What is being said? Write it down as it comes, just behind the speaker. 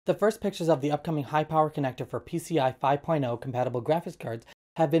The first pictures of the upcoming high-power connector for PCI 5.0 compatible graphics cards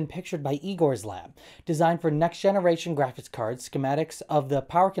have been pictured by Igor's lab. Designed for next-generation graphics cards, schematics of the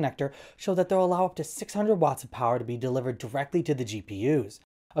power connector show that they'll allow up to 600 watts of power to be delivered directly to the GPUs.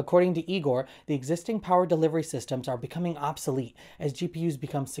 According to Igor, the existing power delivery systems are becoming obsolete as GPUs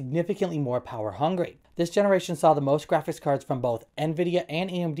become significantly more power hungry. This generation saw the most graphics cards from both NVIDIA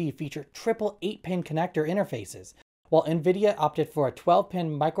and AMD feature triple 8-pin connector interfaces. While NVIDIA opted for a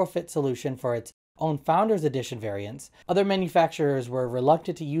 12-pin microfit solution for its own Founders Edition variants, other manufacturers were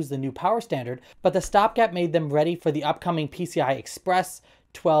reluctant to use the new power standard, but the stopgap made them ready for the upcoming PCI Express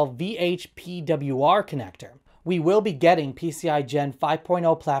 12 VHPWR connector. We will be getting PCI Gen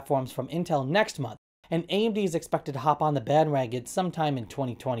 5.0 platforms from Intel next month, and AMD is expected to hop on the bandwagon sometime in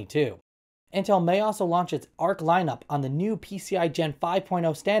 2022. Intel may also launch its Arc lineup on the new PCI Gen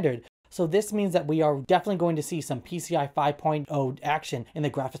 5.0 standard, so this means that we are definitely going to see some PCI 5.0 action in the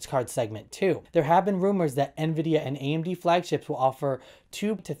graphics card segment too. There have been rumors that NVIDIA and AMD flagships will offer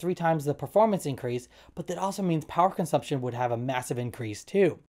 2 to 3 times the performance increase, but that also means power consumption would have a massive increase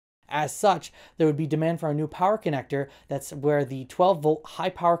too. As such, there would be demand for a new power connector that's where the 12-volt high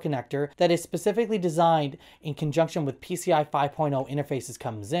power connector that is specifically designed in conjunction with PCI 5.0 interfaces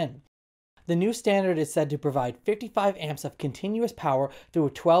comes in. The new standard is said to provide 55 amps of continuous power through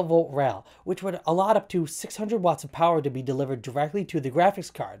a 12-volt rail, which would allot up to 600 watts of power to be delivered directly to the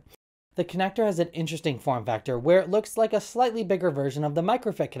graphics card. The connector has an interesting form factor where it looks like a slightly bigger version of the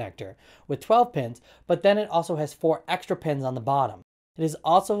microfit connector with 12 pins, but then it also has 4 extra pins on the bottom. It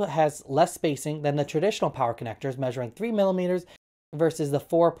also has less spacing than the traditional power connectors, measuring 3 millimeters versus the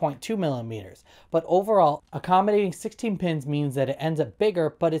 4.2 millimeters. But overall, accommodating 16 pins means that it ends up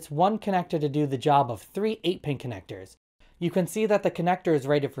bigger, but it's one connector to do the job of 3 8-pin connectors. You can see that the connector is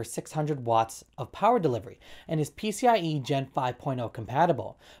rated for 600 watts of power delivery and is PCIe Gen 5.0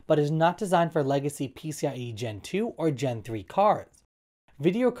 compatible, but is not designed for legacy PCIe Gen 2 or Gen 3 cards.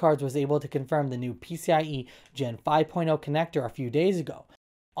 Video Cards was able to confirm the new PCIe Gen 5.0 connector a few days ago.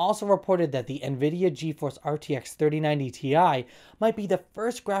 Also reported that the NVIDIA GeForce RTX 3090 Ti might be the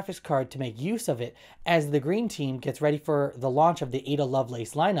first graphics card to make use of it as the Green Team gets ready for the launch of the Ada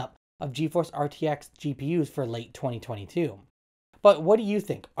Lovelace lineup of GeForce RTX GPUs for late 2022. But what do you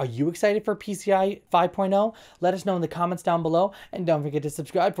think? Are you excited for PCI 5.0? Let us know in the comments down below, and don't forget to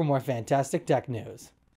subscribe for more fantastic tech news.